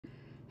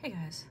Hey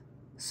guys,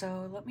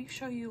 so let me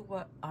show you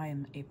what I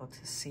am able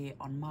to see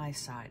on my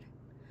side.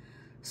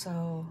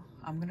 So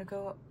I'm gonna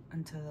go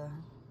into the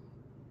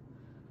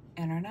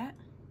internet.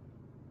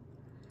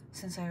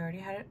 Since I already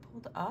had it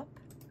pulled up,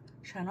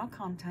 channel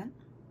content,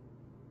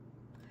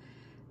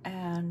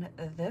 and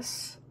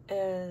this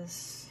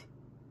is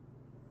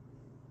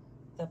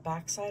the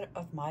backside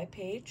of my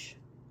page.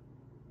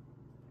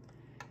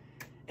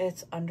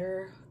 It's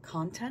under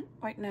content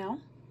right now.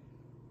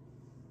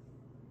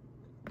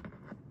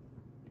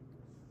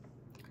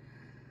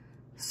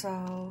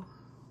 So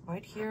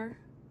right here,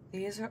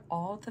 these are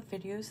all the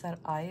videos that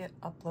I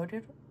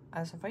uploaded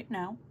as of right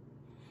now.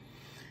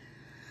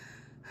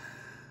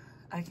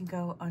 I can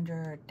go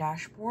under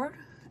dashboard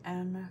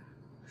and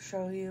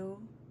show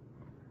you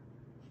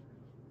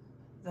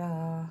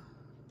the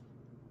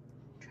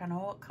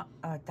channel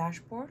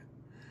dashboard.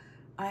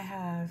 I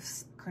have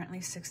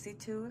currently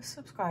 62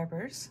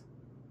 subscribers,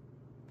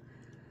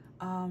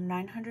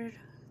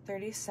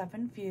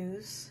 937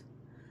 views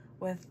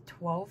with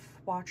 12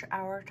 watch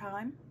hour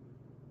time.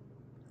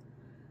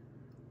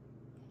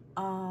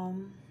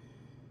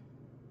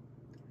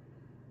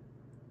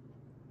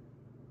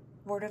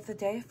 Word of the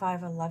day,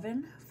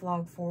 511,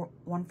 vlog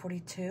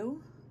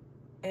 142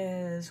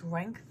 is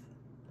ranked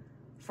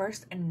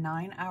first in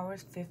 9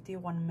 hours,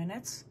 51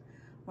 minutes,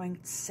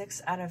 ranked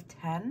 6 out of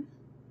 10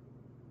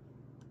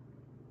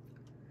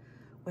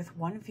 with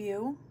 1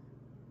 view,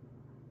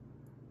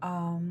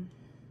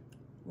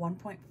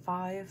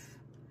 1.5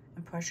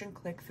 impression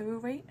click-through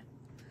rate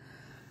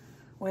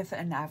with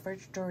an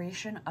average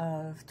duration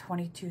of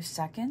 22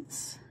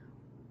 seconds.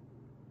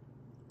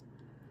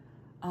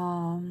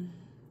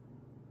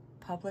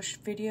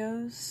 Published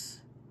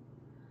videos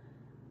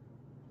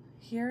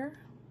here.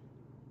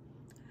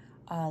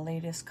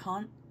 Latest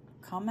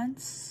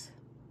comments.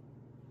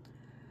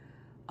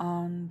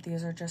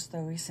 These are just the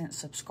recent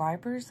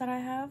subscribers that I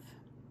have.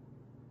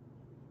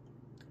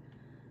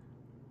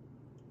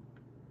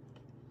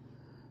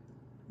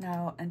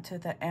 Now into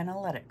the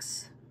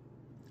analytics.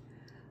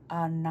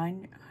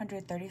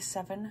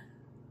 937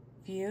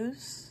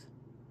 views,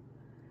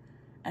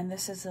 and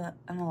this is in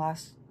the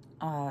last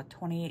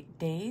 28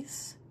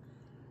 days.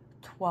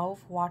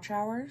 12 watch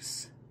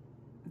hours,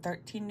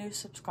 13 new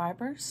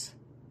subscribers.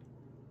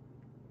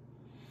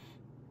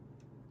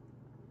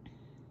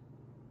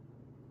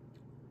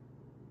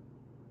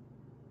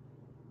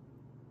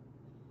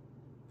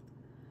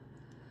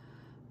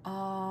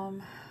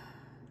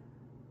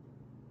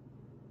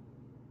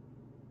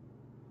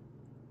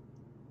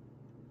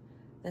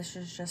 This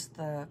is just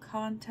the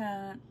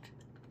content.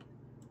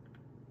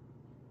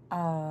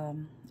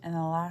 In the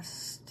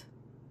last,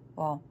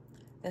 well,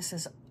 this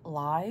is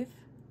live.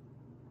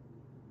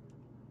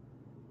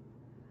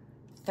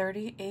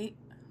 38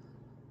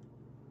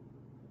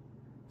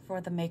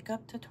 for the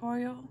makeup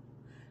tutorial,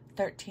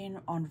 13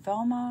 on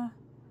Velma.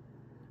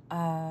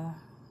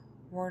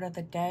 Word of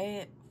the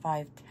day,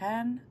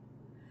 510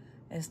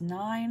 is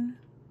 9.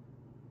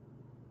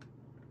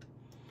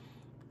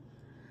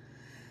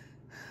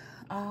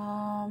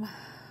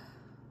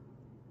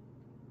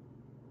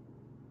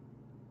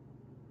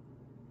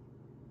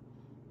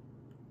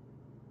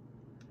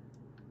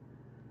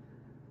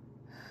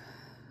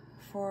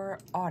 For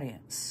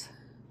audience,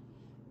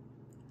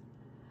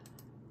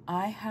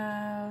 I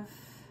have,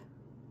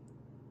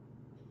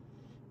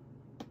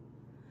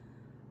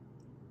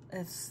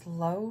 it's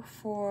low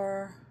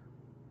for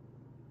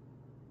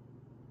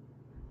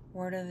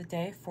word of the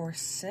day,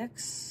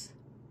 4-6,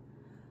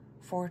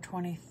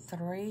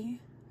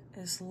 423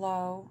 is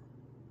low.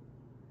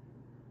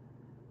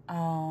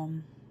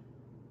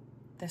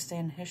 This day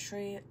in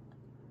history,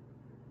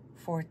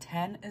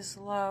 410 is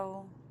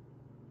low.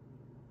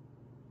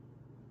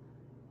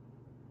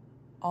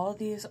 All of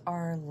these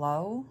are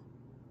low.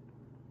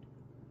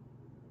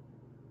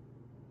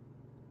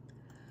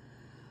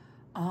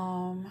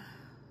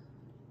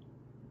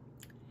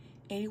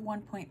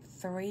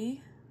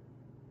 81.3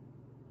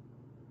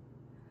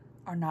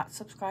 are not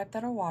subscribed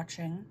that are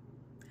watching.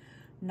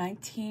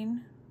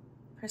 19%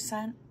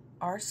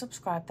 are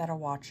subscribed that are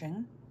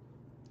watching.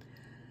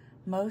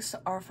 Most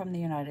are from the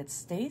United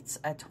States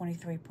at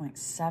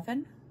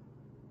 23.7.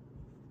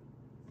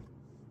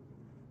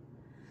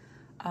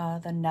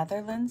 The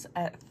Netherlands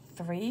at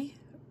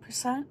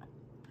 3%.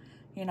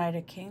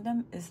 United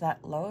Kingdom is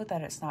that low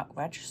that it's not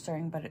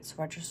registering, but it's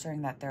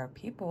registering that there are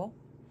people.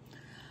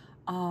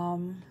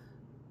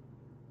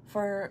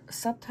 For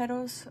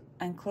subtitles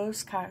and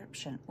closed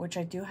caption, which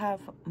I do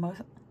have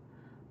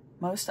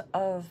most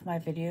of my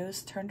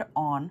videos turned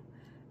on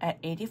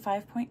at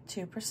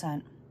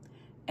 85.2%.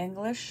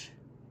 English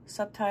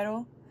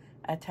subtitle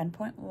at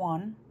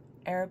 10.1.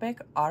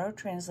 Arabic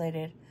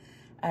auto-translated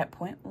at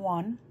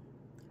 0.1.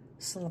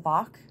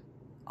 Slovak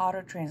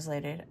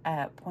auto-translated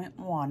at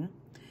 0.1.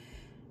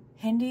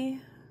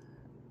 Hindi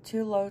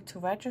too low to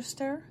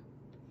register.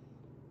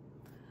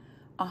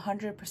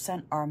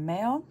 100% are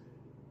male.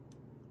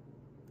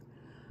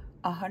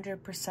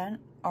 100%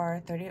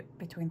 are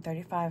between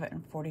 35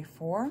 and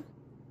 44.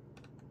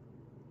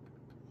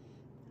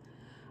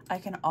 I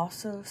can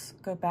also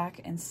go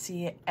back and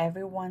see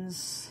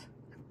everyone's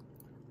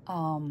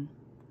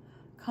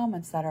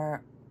comments that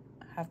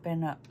have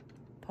been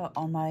put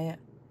on my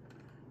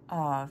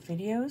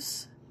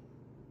videos.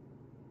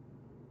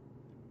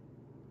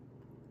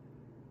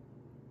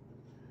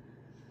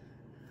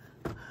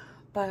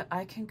 But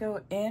I can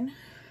go in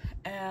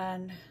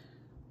and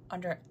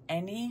under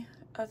any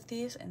of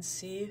these and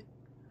see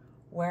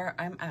where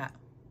I'm at.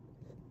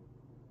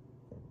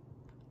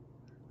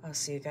 I'll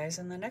see you guys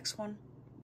in the next one.